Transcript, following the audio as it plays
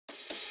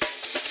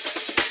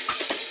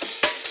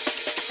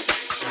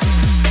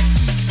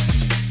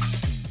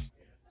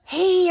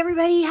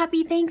everybody.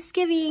 Happy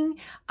Thanksgiving.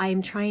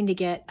 I'm trying to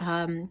get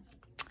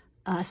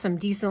some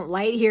decent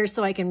light here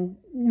so I can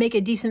make a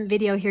decent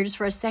video here just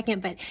for a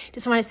second, but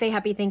just want to say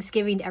happy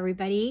Thanksgiving to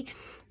everybody.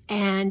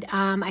 And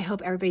I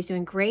hope everybody's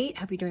doing great.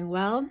 Hope you're doing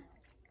well.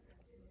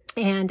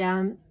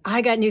 And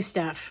I got new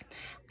stuff.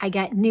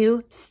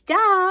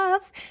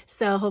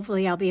 So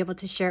hopefully I'll be able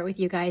to share it with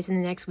you guys in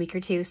the next week or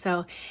two.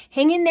 So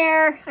hang in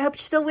there. I hope you're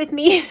still with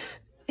me.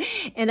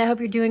 And I hope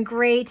you're doing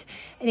great.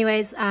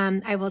 Anyways,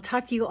 I will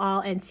talk to you all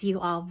and see you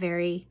all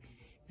very,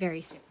 very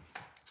soon.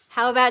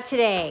 How about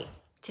today?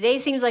 Today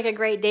seems like a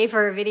great day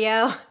for a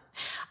video.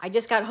 I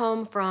just got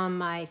home from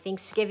my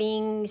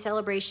Thanksgiving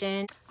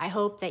celebration. I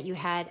hope that you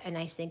had a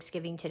nice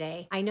Thanksgiving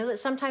today. I know that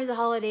sometimes the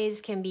holidays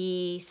can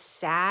be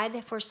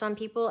sad for some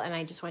people, and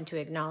I just want to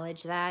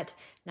acknowledge that.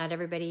 Not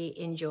everybody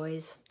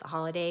enjoys the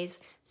holidays.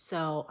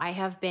 So I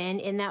have been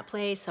in that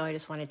place, so I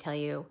just want to tell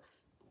you,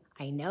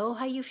 I know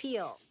how you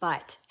feel.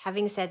 But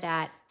having said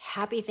that,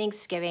 happy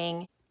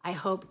Thanksgiving. I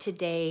hope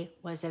today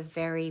was a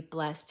very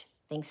blessed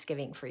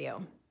Thanksgiving for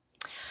you.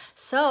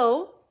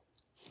 So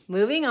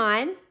moving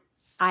on,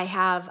 I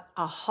have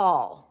a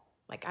haul.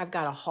 Like I've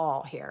got a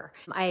haul here.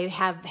 I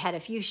have had a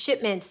few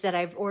shipments that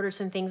I've ordered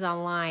some things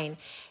online,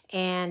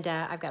 and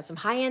I've got some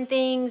high-end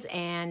things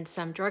and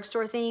some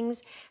drugstore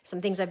things,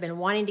 some things I've been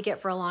wanting to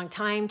get for a long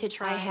time to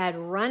try. I had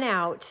run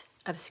out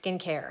of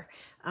skincare.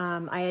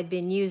 I had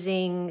been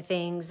using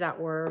things that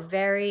were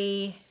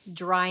very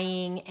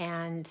drying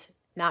and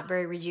not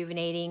very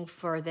rejuvenating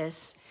for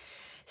this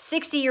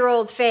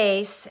 60-year-old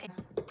face.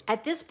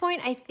 At this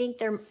point, I think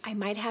I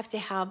might have to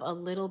have a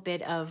little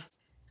bit of,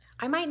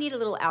 I might need a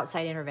little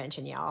outside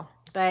intervention, y'all.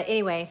 But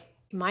anyway,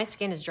 my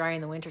skin is dry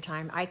in the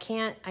wintertime. I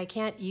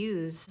can't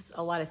use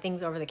a lot of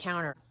things over the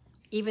counter,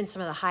 even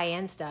some of the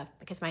high-end stuff,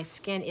 because my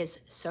skin is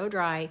so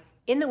dry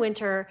in the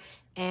winter,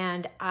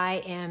 and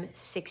I am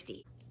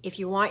 60. If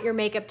you want your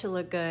makeup to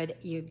look good,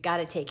 you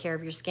gotta take care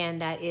of your skin.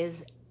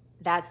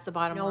 That's the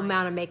bottom line. No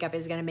amount of makeup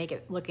is gonna make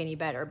it look any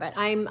better, but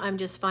I'm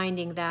just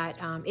finding that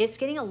it's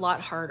getting a lot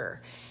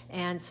harder.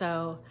 And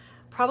so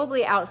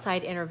probably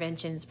outside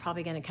intervention is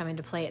probably gonna come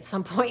into play at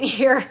some point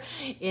here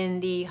in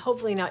the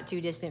hopefully not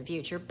too distant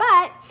future.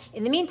 But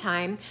in the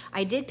meantime,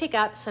 I did pick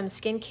up some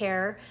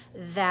skincare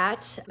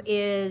that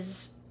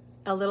is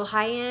a little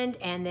high end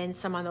and then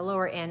some on the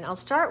lower end. I'll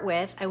start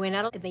with, I went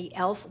out on the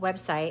e.l.f.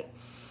 website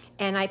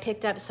and I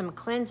picked up some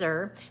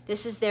cleanser.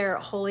 This is their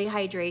Holy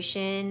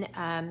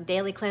Hydration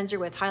Daily Cleanser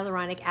with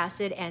hyaluronic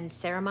acid and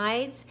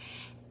ceramides.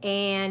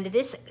 And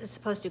this is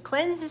supposed to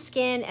cleanse the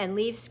skin and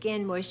leave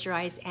skin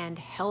moisturized and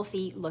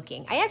healthy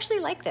looking. I actually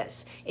like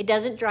this. It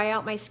doesn't dry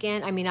out my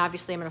skin. I mean,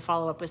 obviously I'm gonna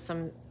follow up with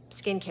some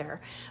skincare,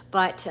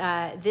 but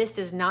this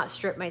does not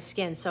strip my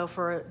skin. So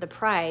for the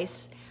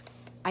price,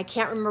 I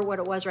can't remember what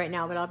it was right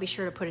now, but I'll be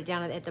sure to put it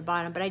down at the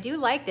bottom. But I do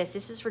like this.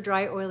 This is for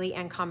dry, oily,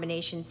 and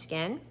combination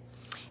skin.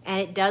 And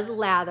it does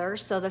lather,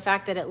 so the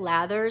fact that it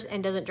lathers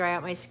and doesn't dry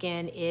out my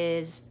skin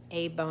is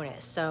a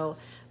bonus. So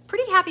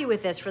pretty happy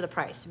with this for the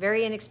price,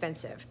 very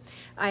inexpensive.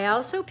 I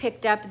also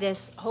picked up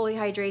this Holy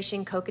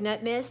Hydration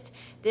Coconut Mist.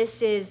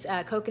 This is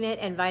coconut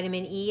and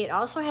vitamin E. It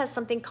also has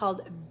something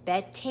called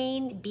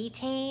betaine,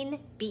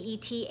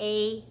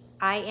 B-E-T-A-I-N-E.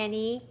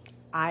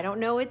 I don't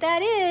know what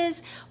that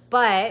is,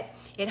 but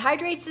it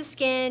hydrates the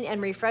skin and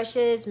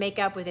refreshes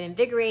makeup with an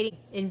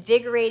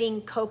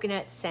invigorating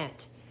coconut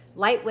scent.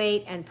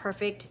 Lightweight and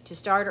perfect to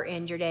start or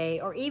end your day,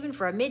 or even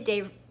for a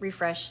midday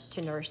refresh to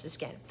nourish the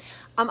skin.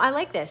 I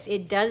like this.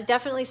 It does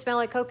definitely smell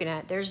like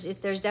coconut. There's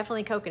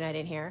definitely coconut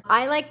in here.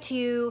 I like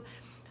to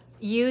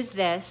use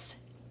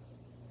this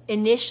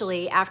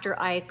initially after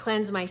I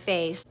cleanse my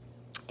face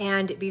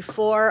and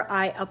before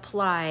I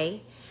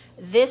apply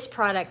this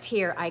product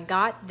here. I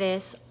got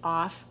this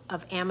off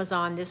of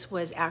Amazon. This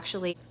was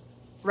actually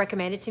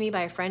recommended to me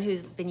by a friend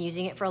who's been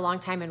using it for a long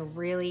time and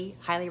really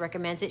highly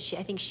recommends it.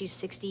 I think she's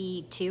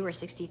 62 or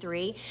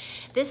 63.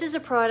 This is a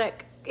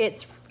product,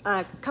 it's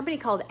a company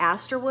called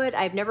Asterwood.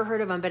 I've never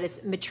heard of them, but it's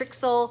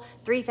Matrixyl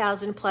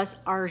 3000 plus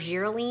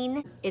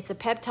Argireline. It's a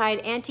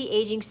peptide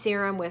anti-aging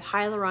serum with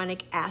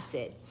hyaluronic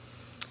acid.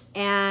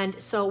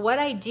 And so what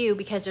I do,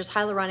 because there's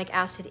hyaluronic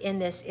acid in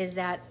this, is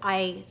that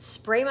I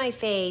spray my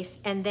face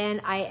and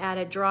then I add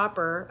a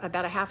dropper,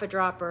 about a half a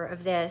dropper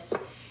of this,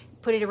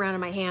 put it around in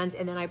my hands,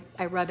 and then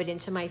I rub it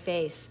into my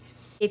face.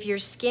 If your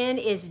skin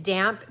is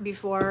damp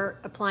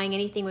before applying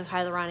anything with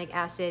hyaluronic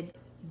acid,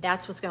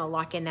 that's what's gonna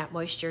lock in that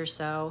moisture,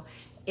 so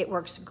it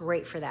works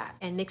great for that.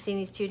 And mixing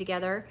these two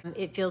together,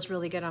 it feels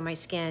really good on my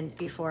skin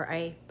before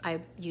I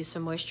use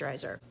some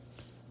moisturizer.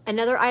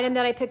 Another item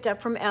that I picked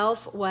up from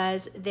e.l.f.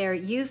 was their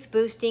Youth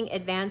Boosting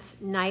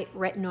Advanced Night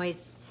Retinoid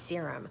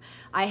Serum.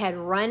 I had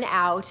run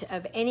out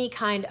of any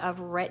kind of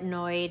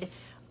retinoid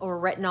or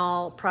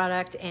retinol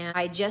product, and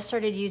I just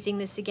started using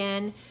this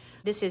again.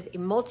 This is a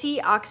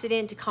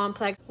multi-oxidant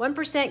complex,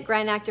 1%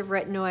 gram-active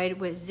retinoid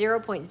with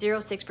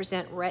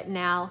 0.06%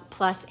 retinol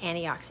plus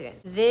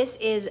antioxidants. This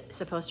is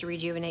supposed to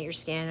rejuvenate your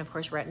skin. Of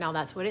course, retinol,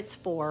 that's what it's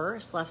for.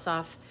 Sloughs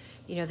off,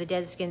 you know, the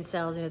dead skin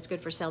cells, and it's good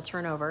for cell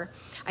turnover.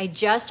 I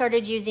just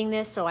started using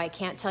this, so I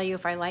can't tell you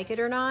if I like it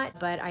or not,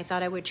 but I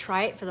thought I would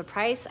try it for the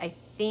price. I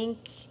think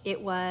it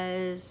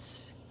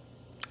was,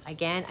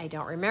 again, I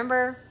don't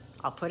remember.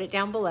 I'll put it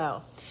down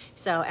below.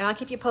 So, and I'll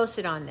keep you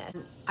posted on this.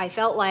 I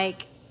felt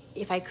like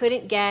if I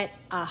couldn't get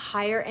a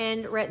higher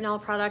end retinol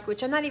product,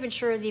 which I'm not even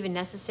sure is even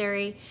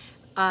necessary,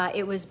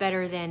 it was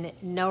better than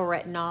no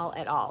retinol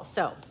at all.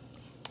 So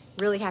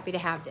really happy to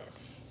have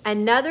this.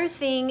 Another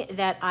thing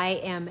that I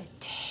am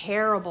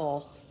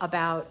terrible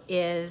about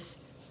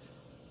is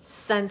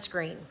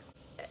sunscreen.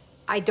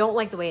 I don't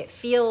like the way it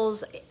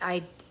feels.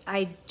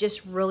 I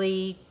just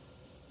really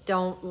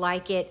don't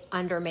like it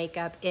under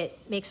makeup. It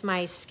makes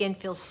my skin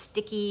feel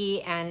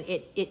sticky, and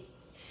it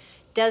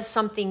does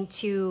something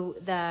to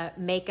the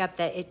makeup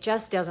that it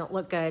just doesn't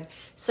look good.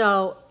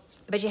 So,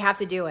 but you have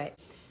to do it.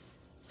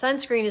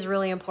 Sunscreen is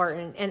really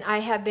important. And I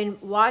have been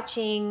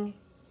watching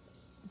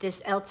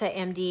this Elta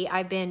MD.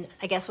 I've been,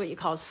 I guess what you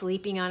call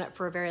sleeping on it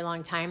for a very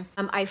long time.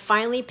 I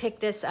finally picked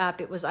this up.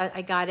 It was,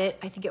 I got it,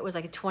 I think it was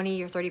like a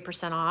 20 or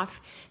 30%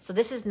 off. So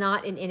this is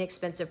not an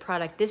inexpensive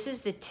product. This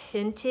is the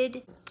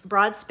tinted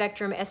broad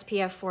spectrum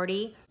SPF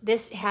 40.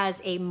 This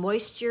has a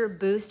moisture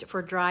boost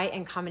for dry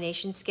and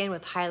combination skin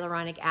with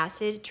hyaluronic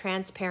acid,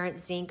 transparent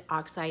zinc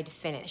oxide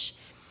finish.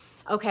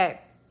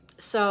 Okay,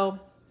 so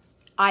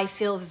I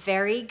feel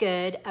very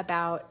good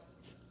about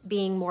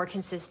being more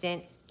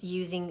consistent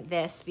using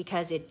this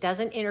because it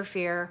doesn't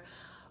interfere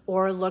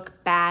or look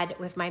bad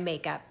with my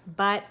makeup.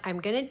 But I'm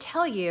gonna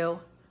tell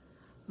you,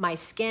 my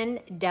skin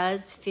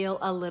does feel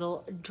a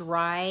little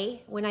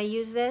dry when I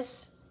use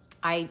this.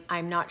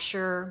 I'm not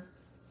sure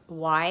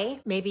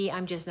why. Maybe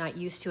I'm just not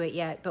used to it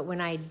yet, but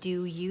when I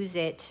do use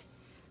it,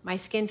 my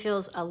skin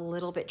feels a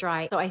little bit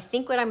dry. So I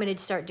think what I'm gonna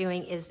start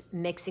doing is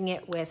mixing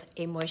it with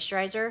a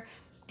moisturizer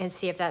and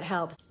see if that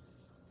helps.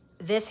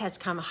 This has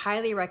come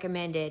highly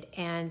recommended,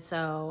 and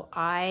so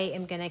I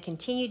am gonna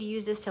continue to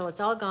use this till it's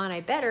all gone.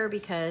 I better,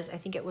 because I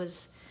think it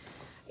was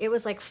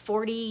like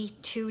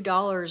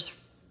 $42.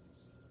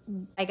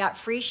 I got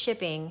free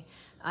shipping,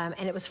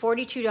 and it was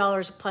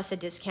 $42 plus a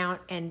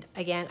discount. And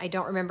again, I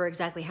don't remember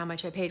exactly how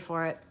much I paid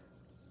for it.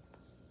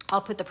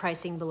 I'll put the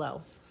pricing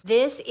below.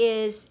 This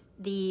is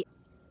the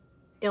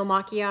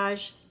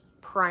Makiage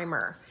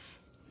Primer.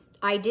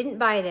 I didn't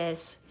buy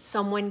this,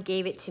 someone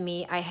gave it to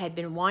me. I had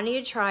been wanting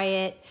to try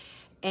it,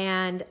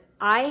 and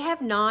I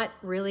have not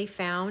really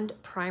found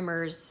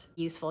primers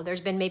useful. There's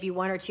been maybe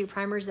 1 or 2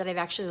 primers that I've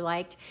actually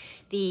liked.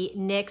 The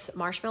NYX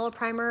Marshmallow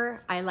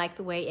Primer, I like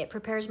the way it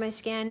prepares my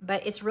skin,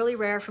 but it's really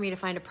rare for me to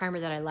find a primer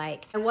that I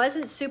like. I'm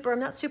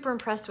not super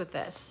impressed with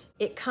this.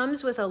 It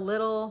comes with a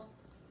little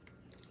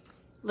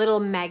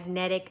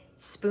magnetic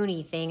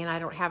spoony thing, and I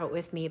don't have it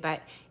with me,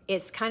 but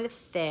it's kind of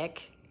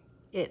thick.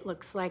 It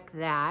looks like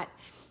that.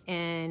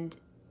 And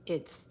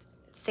it's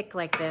thick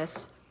like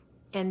this.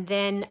 And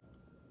then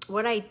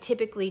what I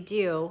typically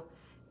do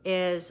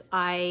is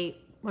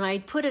when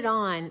I put it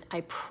on,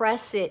 I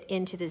press it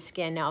into the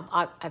skin. Now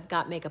I've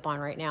got makeup on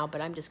right now,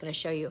 but I'm just gonna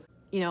show you,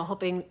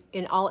 hoping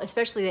in all,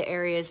 especially the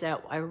areas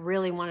that I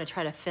really wanna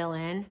try to fill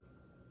in.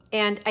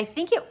 And I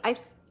think I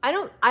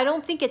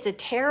don't think it's a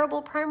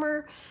terrible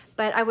primer,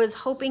 but I was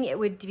hoping it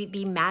would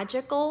be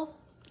magical,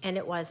 and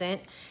it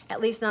wasn't,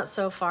 at least not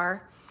so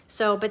far.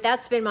 So, but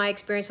that's been my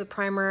experience with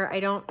primer.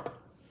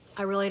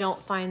 I really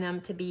don't find them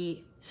to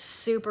be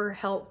super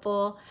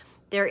helpful.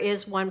 There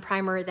is one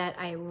primer that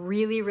I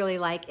really, really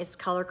like. It's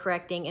color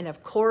correcting, and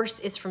of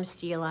course it's from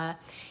Stila.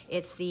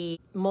 It's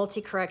the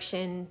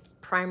multi-correction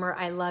primer.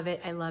 I love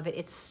it, I love it.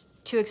 It's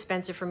too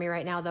expensive for me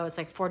right now though. It's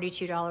like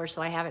 $42,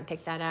 so I haven't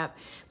picked that up.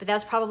 But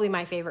that's probably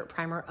my favorite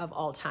primer of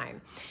all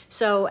time.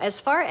 So as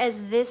far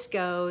as this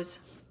goes,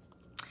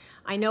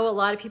 I know a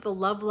lot of people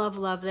love, love,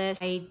 love this.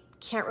 I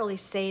can't really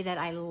say that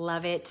I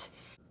love it,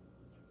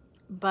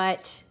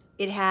 but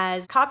it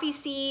has coffee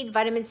seed,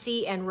 vitamin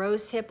C, and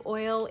rosehip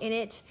oil in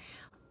it.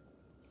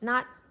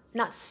 Not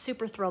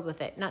super thrilled with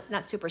it,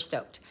 not super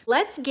stoked.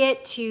 Let's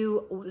get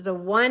to the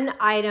one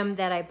item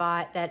that I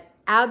bought that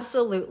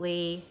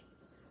absolutely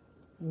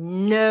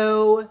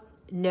no.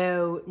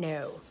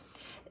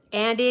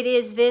 And it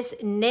is this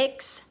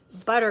NYX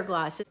Butter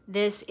Gloss.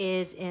 This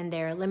is in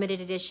their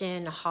limited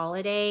edition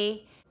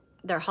holiday,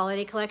 their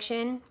holiday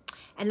collection.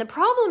 And the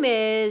problem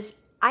is,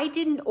 I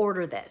didn't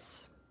order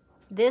this.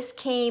 This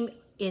came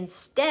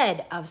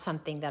instead of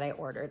something that I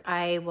ordered.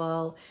 I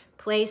will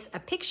place a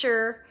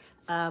picture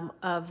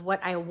of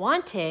what I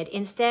wanted.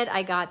 Instead,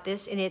 I got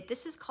this, and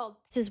this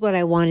is what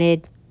I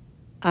wanted.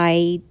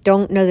 I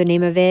don't know the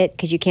name of it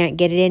because you can't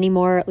get it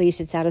anymore. At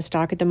least it's out of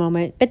stock at the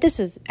moment. But this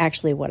is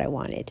actually what I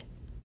wanted.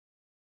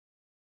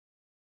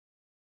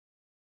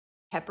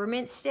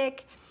 Peppermint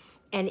stick,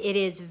 and it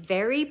is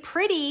very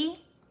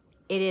pretty.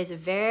 It is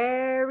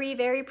very,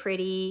 very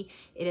pretty.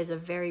 It is a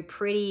very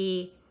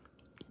pretty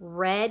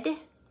red,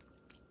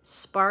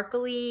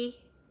 sparkly,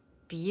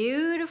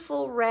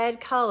 beautiful red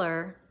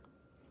color.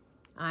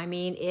 I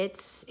mean,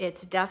 it's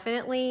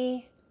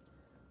definitely,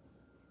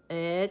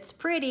 it's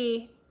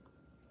pretty.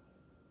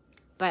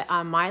 But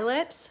on my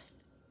lips,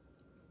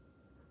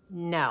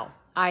 no,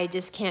 I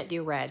just can't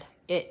do red.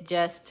 It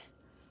just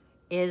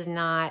is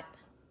not.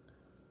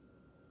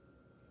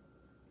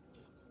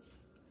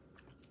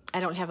 I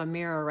don't have a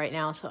mirror right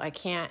now, so I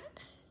can't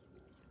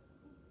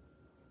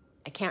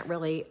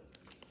really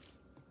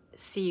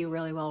see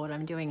really well what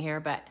I'm doing here,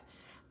 but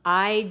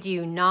I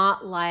do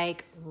not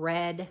like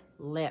red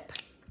lip.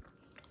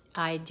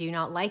 I do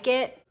not like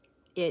it.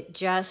 It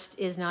just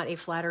is not a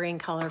flattering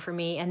color for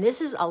me. And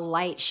this is a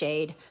light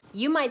shade.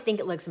 You might think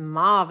it looks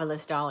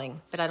marvelous,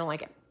 darling, but I don't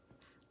like it.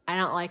 I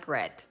don't like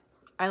red.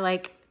 I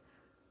like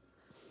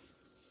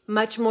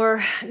much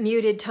more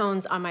muted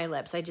tones on my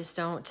lips. I just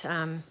don't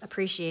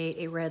appreciate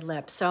a red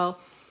lip. So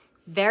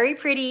very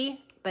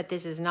pretty, but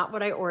this is not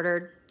what I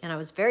ordered. And I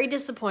was very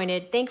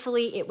disappointed.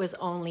 Thankfully, it was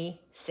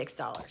only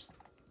 $6.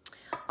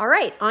 All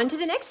right, on to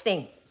the next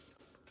thing.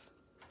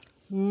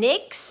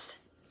 NYX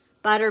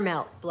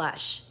Buttermelt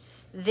Blush.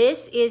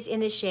 This is in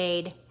the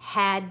shade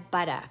Had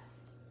Butta.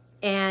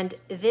 And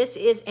this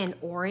is an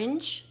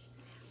orange.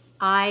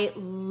 I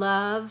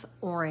love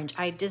orange.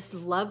 I just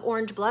love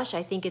orange blush.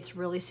 I think it's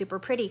really super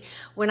pretty.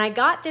 When I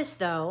got this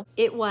though,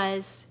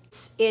 it's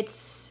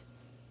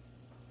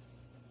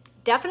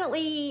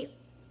definitely,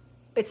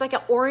 it's like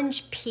an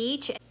orange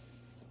peach.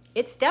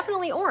 It's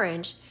definitely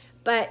orange,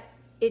 but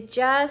it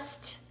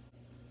just,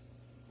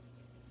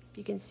 if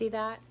you can see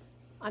that,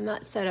 I'm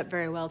not set up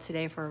very well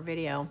today for a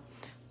video,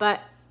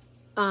 but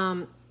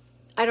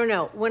I don't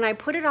know. When I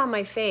put it on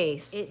my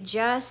face, it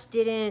just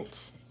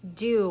didn't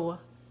do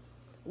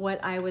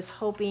what I was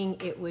hoping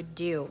it would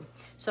do.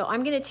 So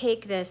I'm gonna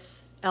take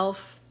this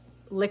e.l.f.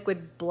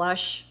 liquid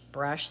blush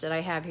brush that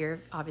I have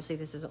here. Obviously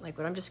this isn't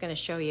liquid, I'm just gonna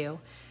show you.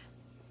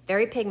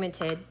 Very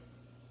pigmented.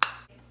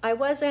 I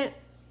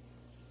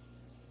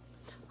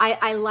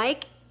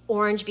like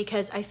orange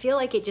because I feel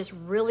like it just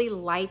really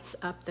lights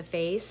up the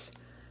face.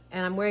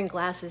 And I'm wearing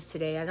glasses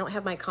today. I don't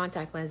have my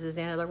contact lenses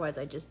in, otherwise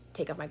I just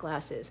take off my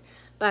glasses.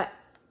 But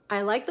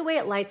I like the way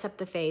it lights up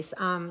the face.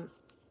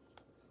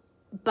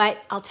 But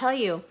I'll tell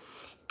you,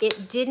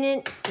 it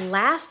didn't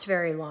last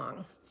very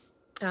long.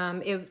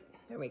 There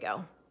we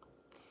go.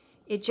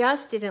 It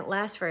just didn't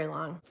last very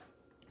long.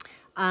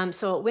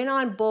 So it went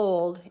on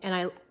bold,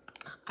 and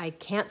I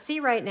can't see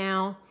right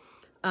now.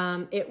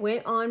 It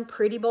went on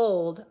pretty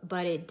bold,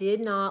 but it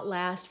did not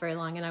last very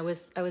long, and I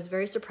was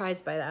very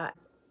surprised by that.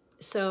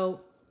 So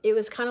it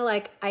was kind of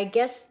like, I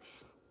guess,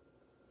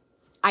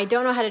 I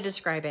don't know how to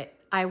describe it.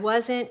 I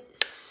wasn't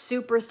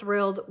super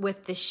thrilled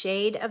with the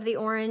shade of the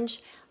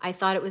orange. I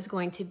thought it was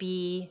going to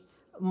be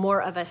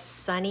more of a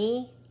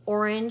sunny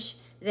orange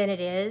than it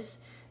is.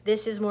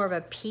 This is more of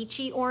a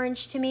peachy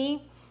orange to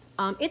me.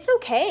 It's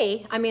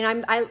okay. I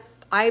mean,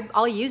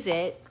 I'll use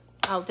it.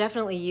 I'll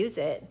definitely use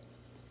it.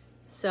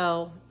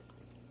 So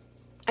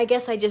I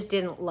guess I just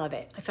didn't love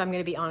it. If I'm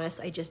gonna be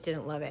honest, I just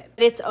didn't love it.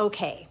 But it's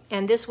okay.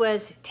 And this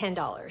was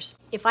 $10.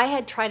 If I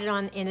had tried it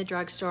on in the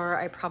drugstore,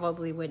 I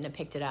probably wouldn't have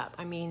picked it up.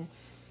 I mean,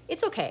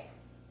 it's okay.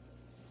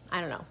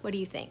 I don't know. What do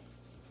you think?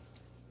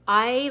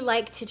 I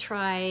like to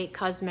try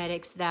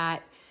cosmetics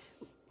that,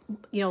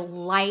 you know,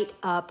 light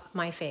up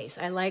my face.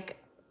 I like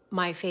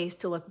my face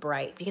to look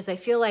bright because I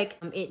feel like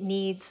it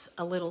needs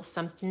a little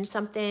something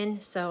something.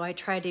 So I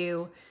try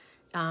to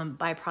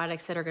buy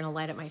products that are gonna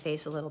light up my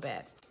face a little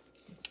bit.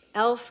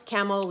 e.l.f.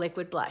 Camo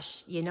Liquid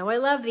Blush. You know I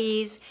love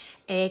these.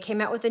 It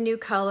came out with a new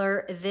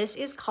color. This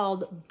is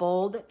called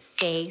Bold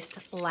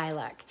Faced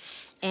Lilac.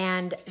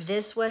 And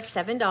this was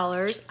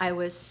 $7. I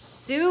was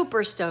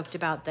super stoked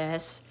about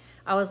this.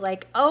 I was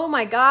like, oh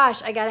my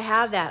gosh, I gotta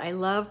have that. I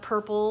love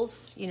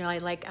purples. You know, I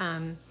like,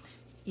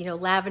 you know,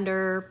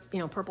 lavender, you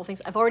know, purple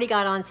things. I've already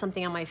got on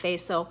something on my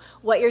face. So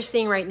what you're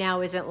seeing right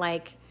now isn't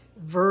like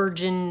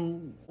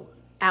virgin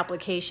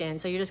application.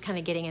 So you're just kind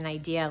of getting an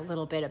idea a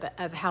little bit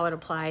of how it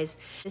applies.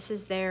 This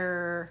is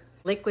their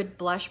liquid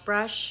blush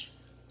brush.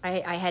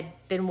 I had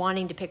been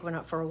wanting to pick one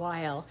up for a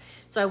while.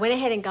 So I went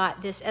ahead and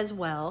got this as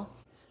well.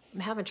 I'm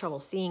having trouble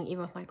seeing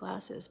even with my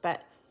glasses,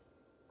 but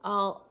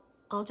I'll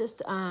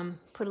just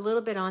put a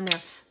little bit on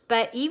there.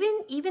 But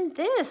even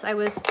this, I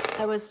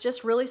was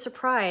just really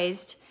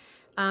surprised.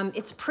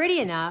 It's pretty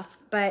enough,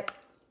 but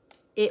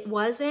it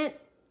wasn't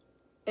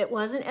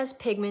as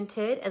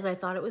pigmented as I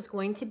thought it was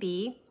going to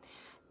be.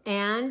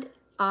 And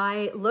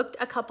I looked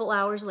a couple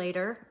hours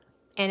later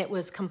and it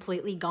was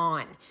completely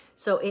gone.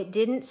 So it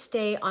didn't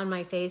stay on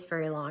my face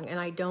very long, and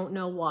I don't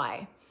know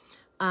why.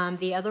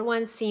 The other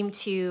ones seem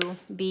to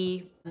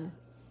be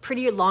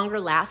pretty longer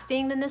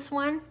lasting than this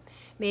one.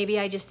 Maybe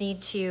I just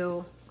need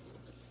to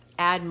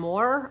add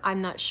more.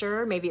 I'm not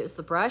sure. Maybe it was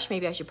the brush.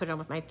 Maybe I should put it on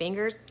with my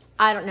fingers.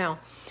 I don't know.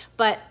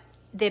 But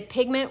the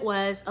pigment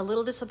was a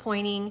little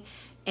disappointing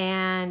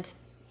and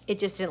it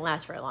just didn't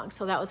last very long.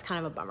 So that was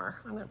kind of a bummer.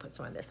 I'm gonna put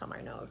some of this on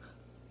my nose.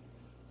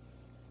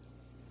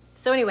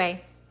 So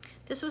anyway,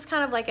 this was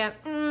kind of like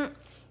a,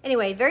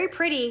 anyway, very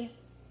pretty.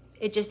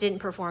 It just didn't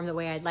perform the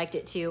way I'd liked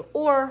it to,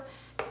 or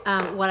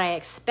what I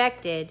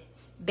expected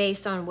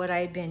based on what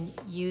I'd been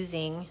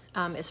using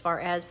as far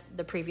as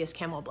the previous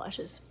Camo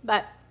blushes.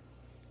 But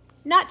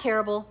not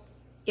terrible.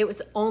 It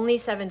was only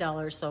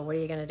 $7, so what are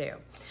you gonna do?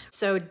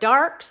 So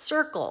dark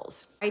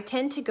circles. I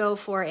tend to go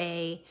for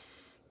a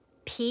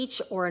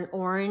peach or an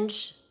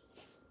orange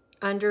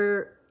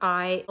under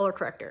eye color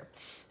corrector.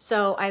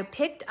 So I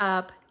picked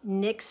up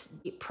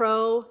NYX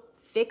Pro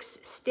Fix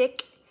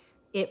Stick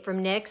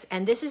from NYX,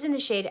 and this is in the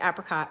shade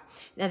Apricot.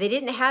 Now they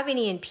didn't have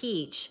any in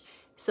peach,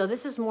 so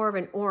this is more of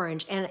an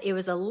orange, and it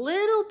was a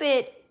little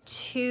bit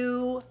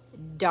too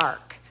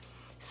dark.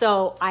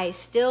 So I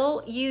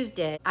still used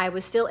it. I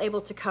was still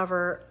able to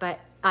cover, but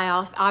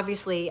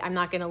obviously I'm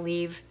not gonna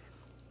leave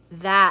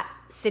that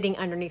sitting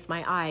underneath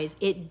my eyes.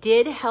 It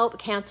did help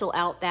cancel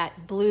out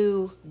that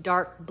blue,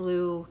 dark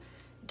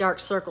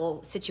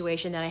circle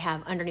situation that I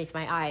have underneath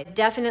my eye.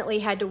 Definitely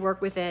had to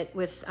work with it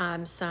with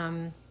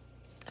some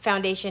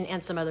foundation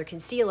and some other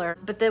concealer.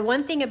 But the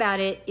one thing about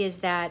it is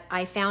that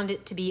I found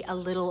it to be a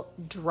little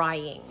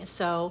drying.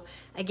 So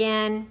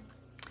again,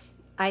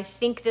 I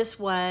think this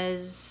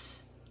was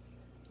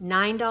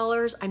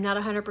 $9. I'm not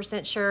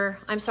 100% sure.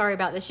 I'm sorry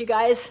about this, you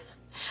guys.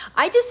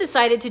 I just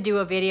decided to do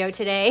a video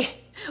today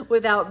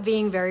without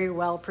being very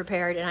well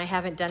prepared, and I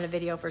haven't done a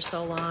video for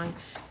so long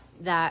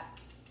that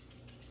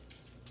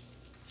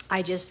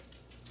I just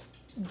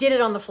did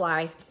it on the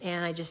fly,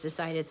 and I just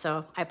decided,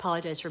 so I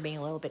apologize for being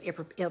a little bit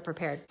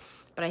ill-prepared,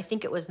 but I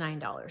think it was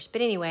 $9.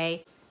 But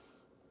anyway,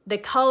 the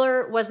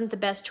color wasn't the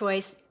best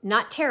choice,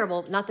 not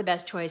terrible, not the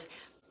best choice.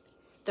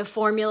 The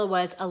formula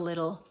was a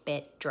little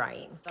bit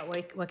drying.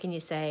 But what can you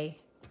say?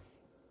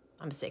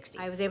 I'm 60.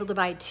 I was able to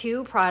buy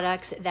 2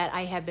 products that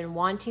I have been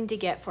wanting to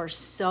get for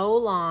so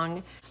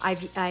long.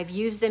 I've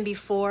used them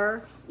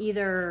before,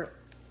 either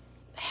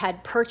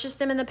had purchased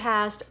them in the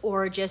past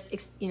or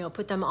just, you know,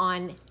 put them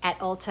on at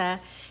Ulta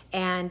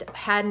and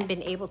hadn't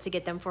been able to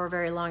get them for a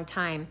very long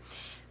time.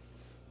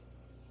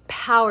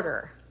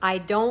 Powder. I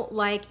don't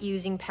like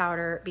using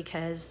powder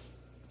because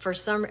for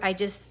some, I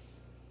don't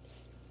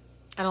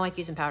like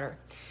using powder,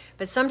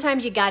 but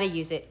sometimes you gotta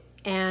use it.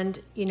 And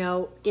you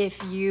know,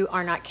 if you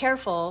are not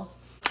careful,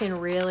 it can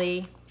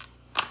really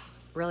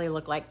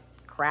look like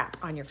crap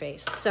on your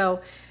face.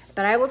 So,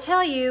 but I will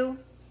tell you,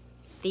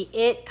 the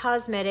IT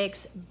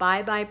Cosmetics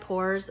Bye Bye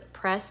Pores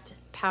Pressed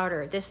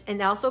Powder. This,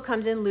 and it also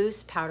comes in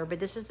loose powder, but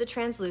this is the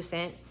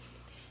translucent.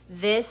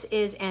 This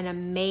is an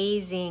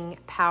amazing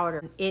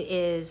powder. It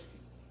is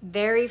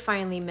very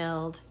finely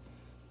milled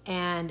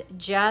and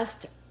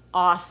just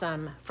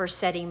awesome for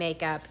setting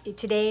makeup.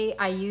 Today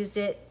I used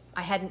it.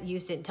 I hadn't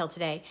used it until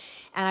today,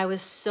 and I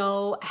was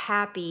so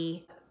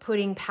happy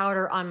putting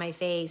powder on my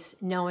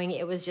face, knowing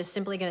it was just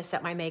simply gonna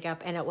set my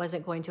makeup and it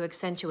wasn't going to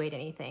accentuate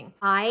anything.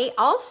 I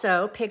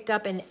also picked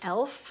up an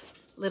e.l.f.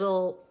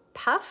 little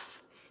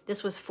puff.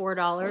 This was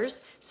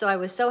 $4, so I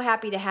was so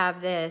happy to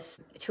have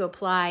this to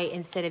apply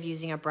instead of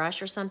using a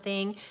brush or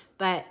something.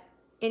 But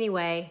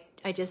anyway,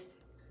 I just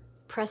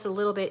press a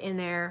little bit in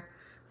there,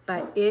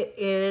 but it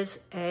is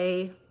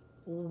a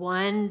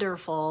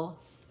wonderful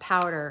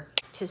powder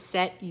to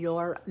set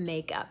your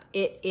makeup.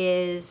 It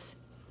is,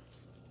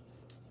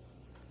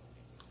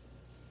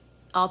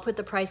 I'll put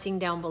the pricing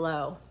down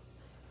below.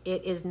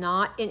 It is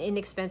not an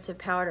inexpensive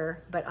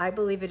powder, but I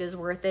believe it is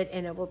worth it,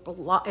 and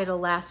it'll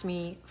last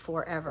me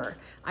forever.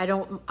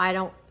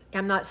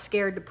 I'm not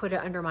scared to put it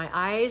under my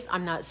eyes.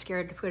 I'm not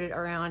scared to put it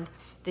around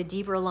the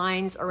deeper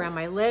lines around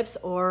my lips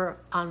or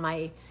on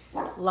my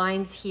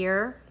lines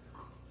here.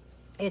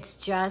 It's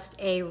just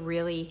a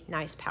really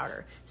nice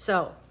powder.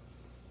 So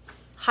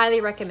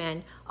highly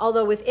recommend.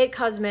 Although with IT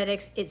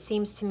Cosmetics, it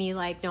seems to me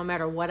like no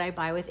matter what I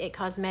buy with IT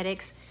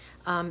Cosmetics,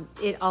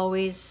 it's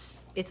always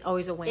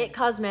a win. IT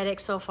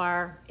Cosmetics so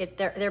far,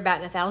 they're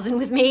batting 1,000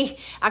 with me.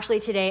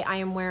 Actually today I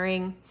am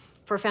wearing,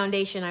 for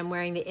foundation, I'm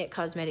wearing the IT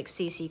Cosmetics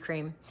CC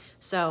cream.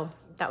 So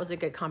that was a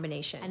good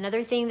combination.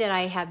 Another thing that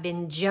I have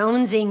been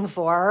jonesing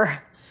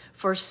for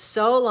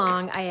so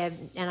long,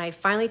 I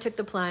finally took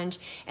the plunge.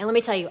 And let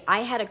me tell you,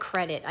 I had a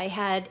credit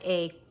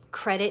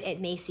at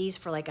Macy's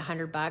for like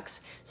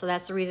 $100. So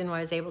that's the reason why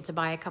I was able to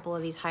buy a couple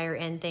of these higher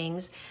end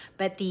things.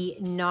 But the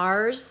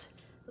NARS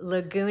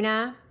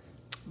Laguna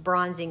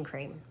bronzing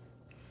cream.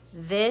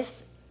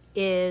 This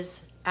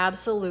is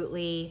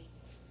absolutely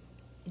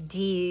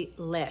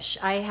delish.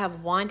 I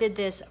have wanted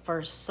this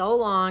for so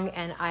long,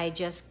 and I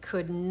just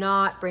could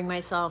not bring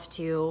myself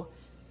to,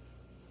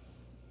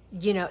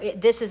 you know,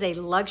 this is a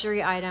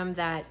luxury item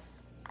that,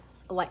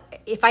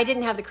 like, if I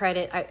didn't have the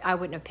credit, I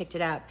wouldn't have picked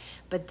it up.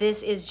 But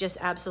this is just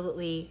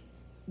absolutely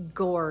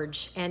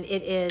gorge, and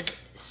it is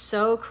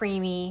so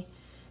creamy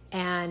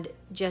and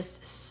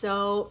just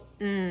so,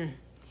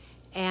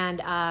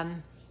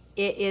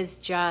 it is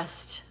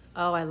just,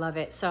 oh, I love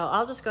it. So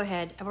I'll just go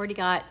ahead. I've already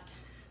got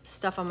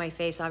stuff on my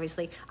face,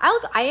 obviously.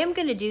 I am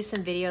gonna do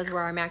some videos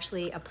where I'm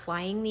actually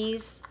applying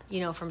these, you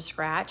know, from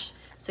scratch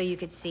so you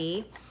could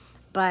see.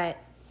 But,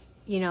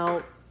 you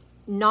know,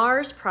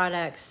 NARS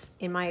products,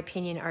 in my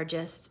opinion, are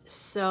just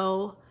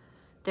so,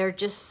 they're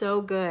just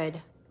so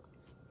good.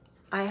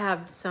 I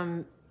have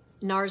some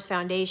NARS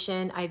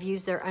foundation. I've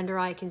used their under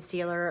eye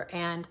concealer,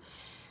 and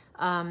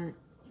I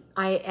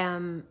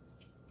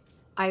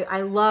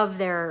love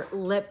their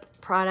lip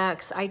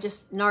products.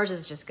 NARS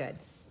is just good.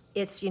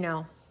 It's, you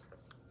know,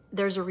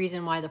 there's a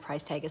reason why the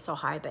price tag is so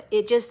high, but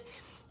it just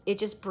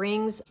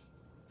brings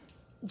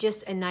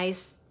just a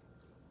nice,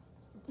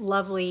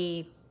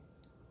 lovely,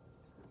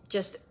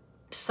 just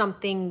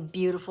something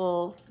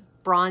beautiful,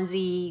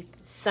 bronzy,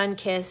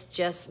 sun-kissed,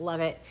 just love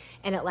it.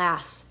 And it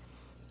lasts.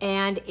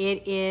 And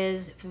it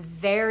is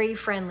very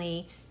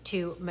friendly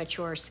to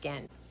mature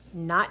skin.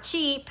 Not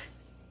cheap,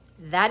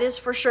 that is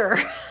for sure.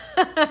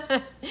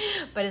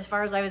 But as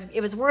far as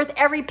it was worth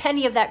every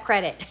penny of that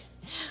credit.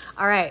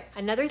 All right,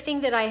 another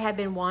thing that I have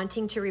been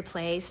wanting to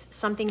replace,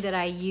 something that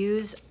I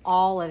use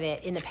all of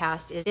it in the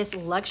past, is this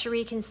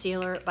Luxury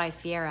Concealer by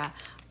FIERA.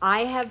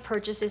 I have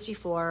purchased this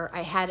before.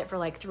 I had it for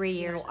like 3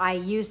 years. I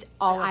used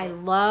all of it. I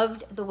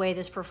loved the way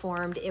this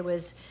performed. It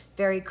was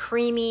very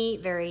creamy,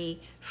 very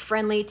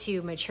friendly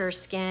to mature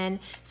skin.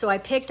 So I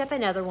picked up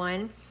another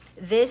one.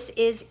 This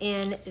is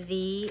in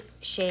the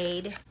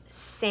shade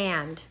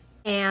Sand.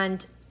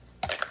 And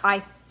I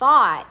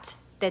thought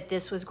that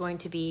this was going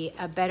to be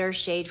a better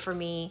shade for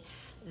me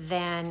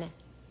than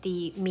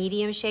the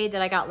medium shade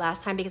that I got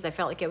last time because I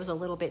felt like it was a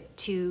little bit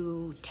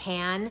too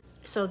tan.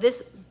 So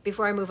this,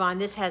 before I move on,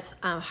 this has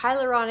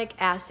hyaluronic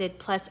acid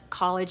plus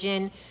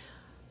collagen.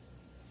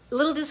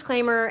 Little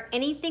disclaimer,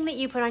 anything that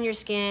you put on your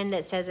skin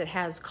that says it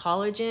has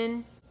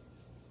collagen,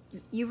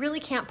 you really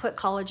can't put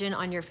collagen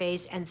on your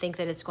face and think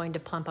that it's going to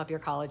plump up your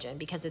collagen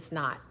because it's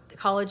not. The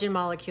collagen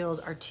molecules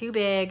are too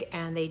big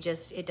and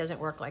it doesn't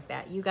work like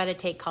that. You got to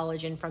take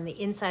collagen from the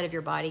inside of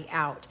your body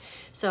out.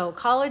 So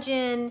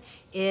collagen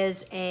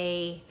is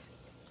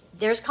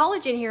there's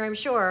collagen here, I'm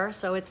sure,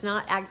 so it's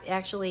not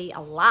actually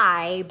a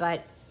lie,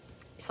 but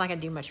it's not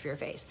gonna do much for your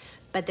face.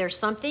 But there's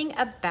something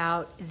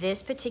about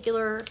this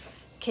particular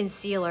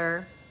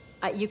concealer.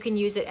 You can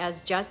use it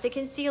as just a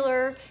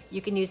concealer,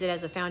 you can use it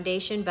as a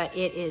foundation, but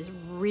it is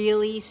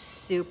really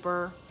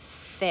super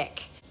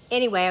thick.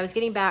 Anyway, I was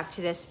getting back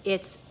to this.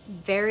 It's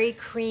very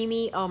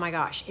creamy. Oh my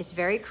gosh, it's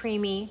very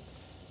creamy.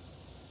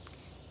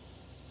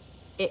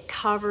 It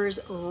covers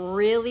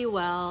really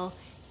well.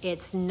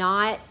 It's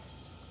not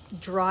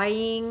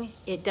drying.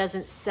 It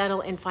doesn't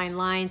settle in fine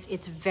lines.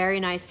 It's very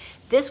nice.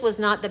 This was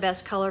not the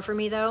best color for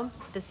me though,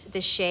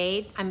 the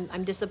shade.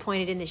 I'm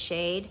disappointed in the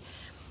shade.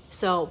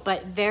 So,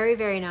 but very,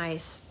 very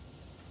nice.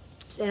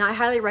 And I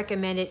highly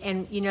recommend it.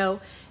 And you know,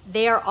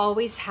 they are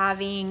always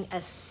having a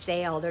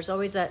sale. There's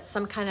always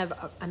some kind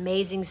of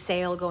amazing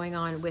sale going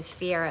on with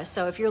FIERA.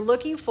 So if you're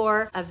looking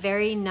for a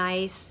very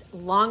nice,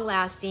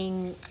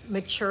 long-lasting,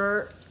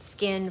 mature,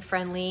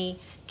 skin-friendly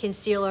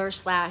concealer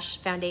slash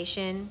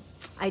foundation,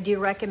 I do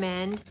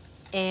recommend.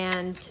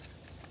 And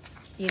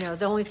you know,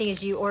 the only thing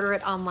is you order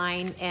it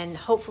online and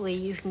hopefully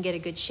you can get a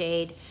good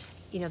shade,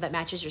 you know, that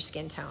matches your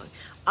skin tone.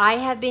 I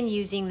have been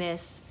using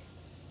this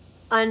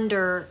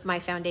under my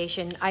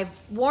foundation.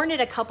 I've worn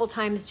it a couple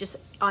times just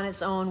on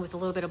its own with a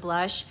little bit of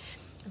blush,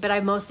 but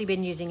I've mostly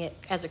been using it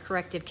as a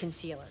corrective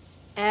concealer.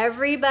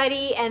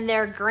 Everybody and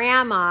their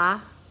grandma,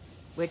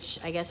 which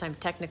I guess I'm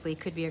technically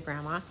could be a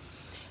grandma,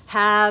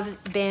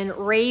 have been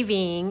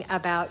raving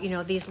about, you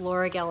know, these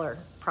Laura Geller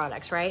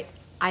products, right?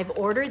 I've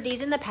ordered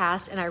these in the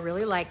past and I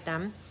really like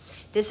them.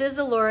 This is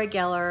the Laura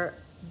Geller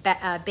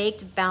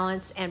Baked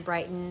Balance and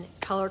Brighten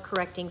Color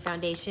Correcting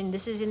Foundation.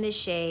 This is in the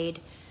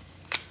shade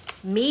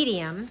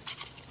Medium.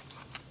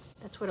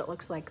 That's what it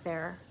looks like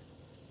there.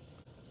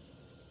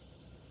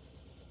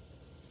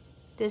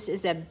 This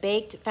is a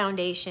baked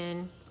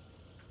foundation.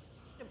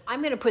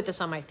 I'm gonna put this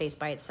on my face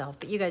by itself,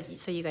 but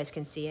so you guys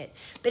can see it.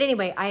 But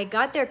anyway, I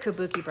got their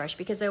Kabuki brush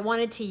because I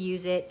wanted to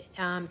use it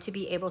to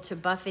be able to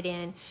buff it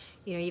in.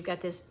 You know, you've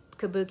got this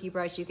Kabuki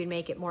brush, you can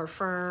make it more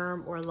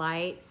firm or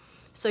light,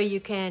 so you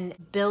can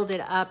build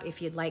it up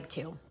if you'd like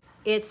to.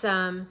 It's,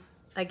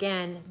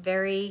 again,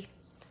 very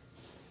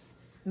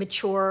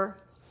mature,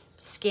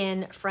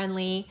 skin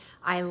friendly.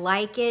 I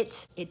like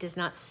it. It does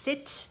not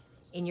sit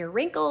in your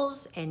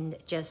wrinkles and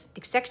just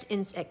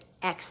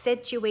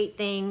accentuate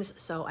things.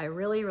 So I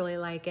really, really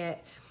like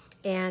it.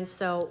 And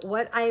so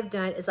what I've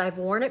done is I've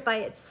worn it by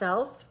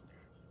itself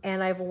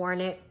and I've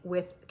worn it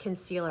with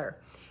concealer.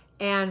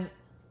 And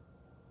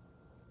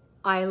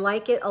I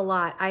like it a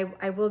lot.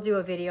 I will do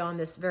a video on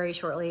this very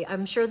shortly.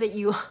 I'm sure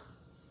that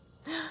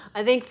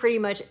I think pretty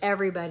much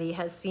everybody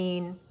has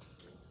seen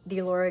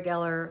the Laura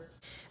Geller.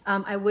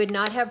 I would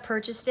not have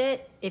purchased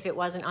it if it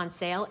wasn't on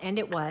sale, and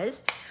it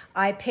was.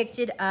 I picked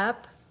it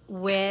up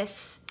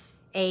with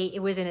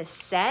it was in a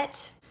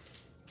set.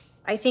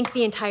 I think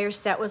the entire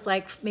set was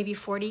like maybe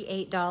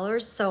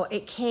 $48. So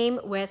it came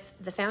with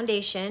the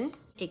foundation,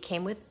 it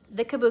came with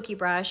the Kabuki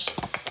brush,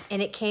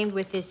 and it came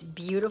with this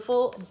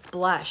beautiful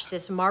blush,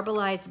 this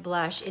Marbleized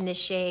blush in the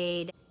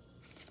shade,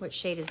 what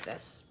shade is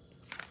this?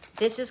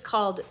 This is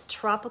called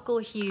Tropical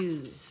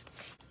Hues.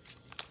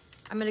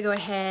 I'm gonna go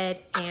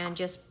ahead and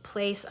just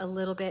place a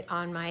little bit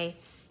on my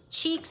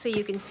cheek so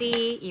you can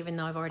see, even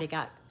though I've already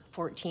got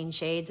 14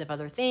 shades of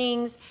other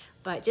things,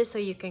 but just so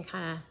you can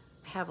kind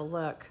of have a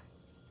look.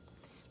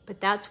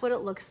 But that's what it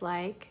looks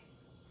like.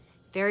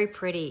 Very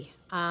pretty.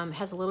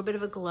 Has a little bit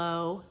of a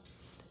glow,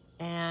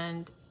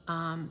 and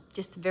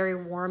Just very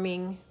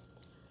warming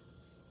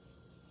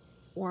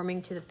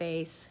to the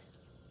face.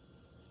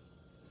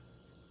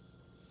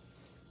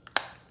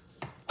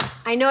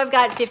 I know I've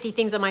got 50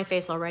 things on my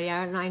face already.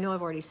 I know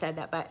I've already said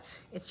that, but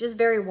it's just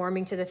very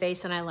warming to the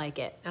face and I like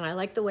it. And I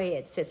like the way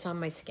it sits on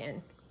my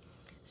skin.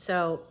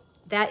 So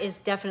that is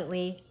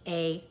definitely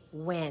a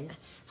win.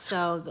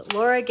 So the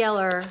Laura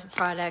Geller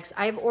products,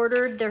 I've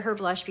ordered her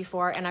blush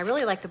before and I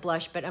really like the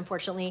blush, but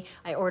unfortunately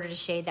I ordered a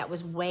shade that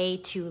was way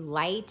too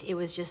light. It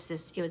was just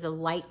this, it was a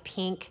light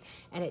pink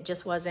and it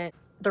just wasn't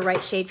the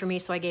right shade for me,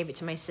 so I gave it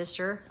to my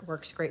sister. It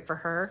works great for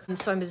her. And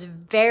so I was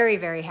very,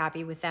 very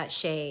happy with that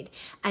shade.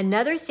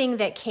 Another thing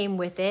that came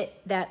with it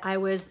that I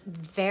was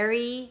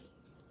very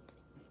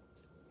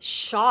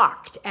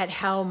shocked at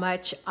how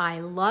much I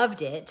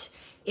loved it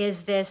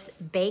is this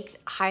baked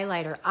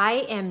highlighter.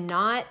 I am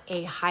not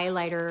a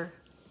highlighter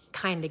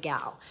kind of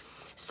gal.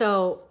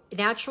 So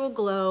Natural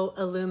Glow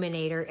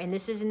Illuminator, and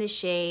this is in the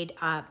shade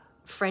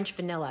French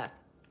Vanilla.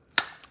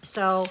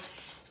 So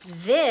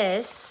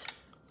this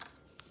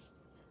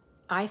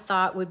I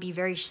thought would be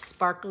very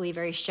sparkly,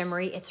 very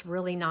shimmery. It's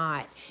really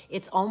not.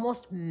 It's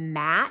almost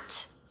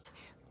matte,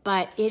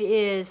 but it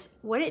is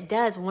what it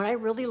does. What I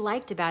really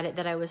liked about it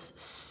that I was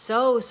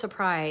so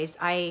surprised,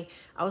 I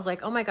was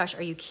like, oh my gosh,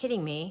 are you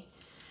kidding me?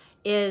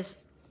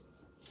 Is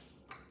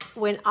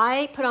when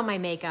I put on my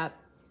makeup,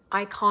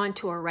 I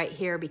contour right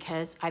here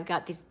because I've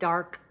got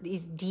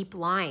these deep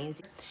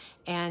lines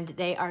and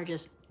they are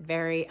just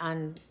very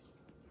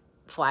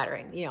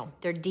unflattering. You know,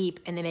 they're deep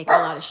and they make a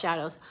lot of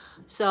shadows.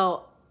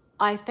 So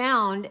I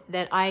found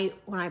that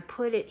when I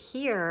put it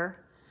here,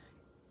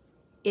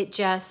 it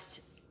just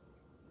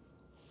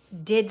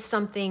did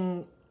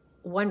something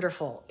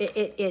wonderful.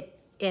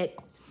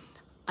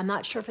 I'm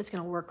not sure if it's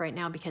gonna work right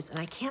now and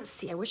I can't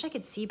see, I wish I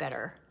could see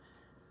better.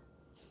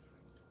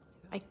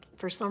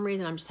 For some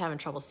reason, I'm just having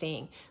trouble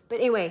seeing. But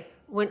anyway,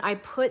 when I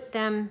put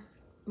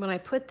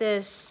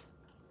this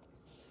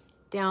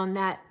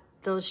down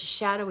those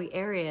shadowy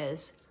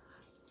areas,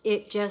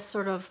 it just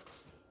sort of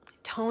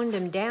toned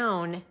them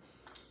down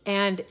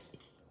and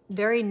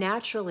very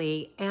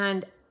naturally.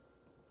 And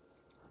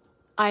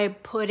I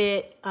put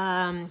it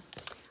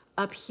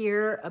up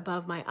here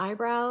above my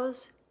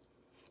eyebrows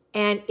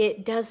and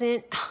it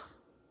doesn't,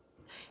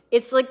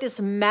 it's like this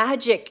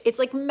magic. It's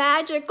like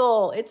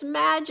magical. It's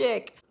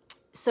magic.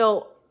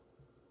 So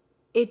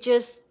it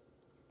just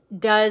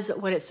does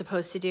what it's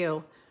supposed to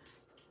do.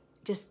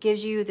 Just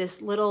gives you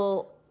this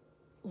little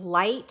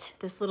light,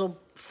 this little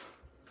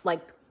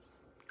like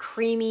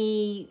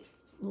creamy,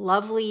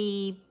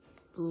 lovely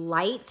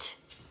light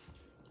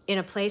in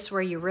a place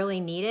where you really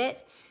need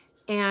it.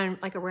 And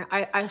like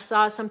I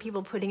saw some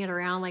people putting it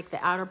around like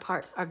the outer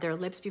part of their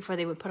lips before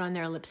they would put on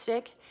their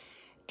lipstick.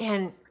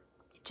 And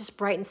it just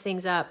brightens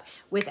things up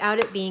without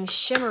it being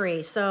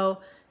shimmery. So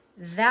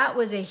that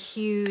was a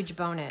huge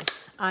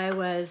bonus. I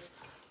was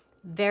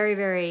very,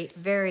 very,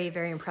 very,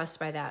 very impressed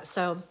by that.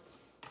 So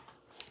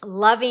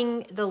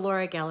loving the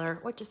Laura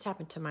Geller. What just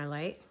happened to my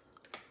light?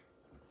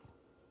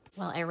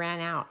 Well, I ran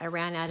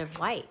out of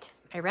light.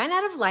 I ran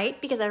out of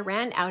light because I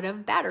ran out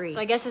of battery. So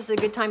I guess this is a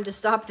good time to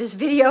stop this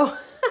video.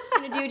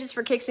 I'm gonna do just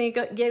for kicks and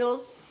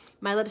giggles.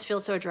 My lips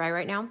feel so dry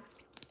right now.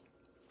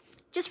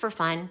 Just for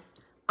fun,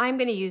 I'm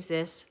gonna use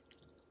this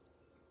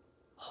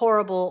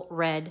horrible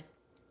red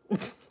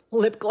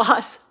lip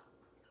gloss.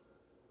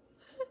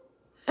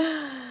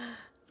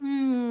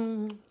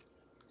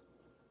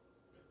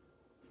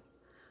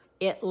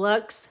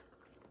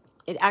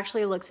 It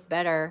actually looks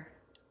better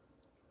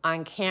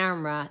on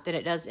camera than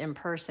it does in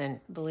person,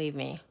 believe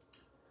me.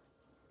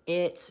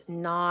 It's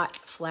not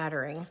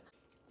flattering.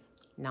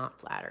 Not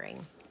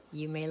flattering.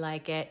 You may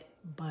like it,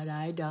 but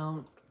I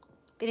don't.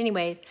 But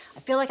anyway, I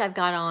feel like I've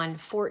got on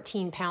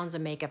 14 pounds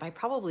of makeup. I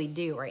probably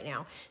do right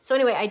now. So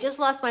anyway, I just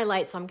lost my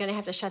light, so I'm gonna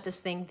have to shut this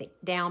thing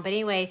down. But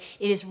anyway,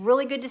 it is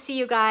really good to see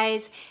you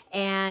guys.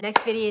 And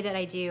next video that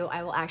I do,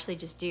 I will actually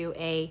just do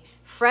a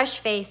fresh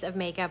face of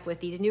makeup with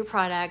these new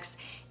products.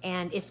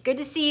 And it's good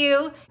to see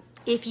you.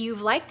 If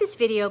you've liked this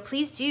video,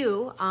 please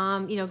do,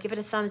 give it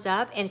a thumbs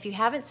up. And if you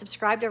haven't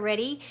subscribed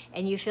already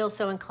and you feel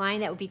so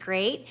inclined, that would be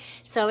great.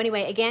 So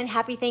anyway, again,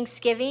 happy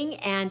Thanksgiving,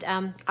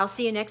 and I'll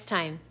see you next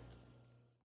time.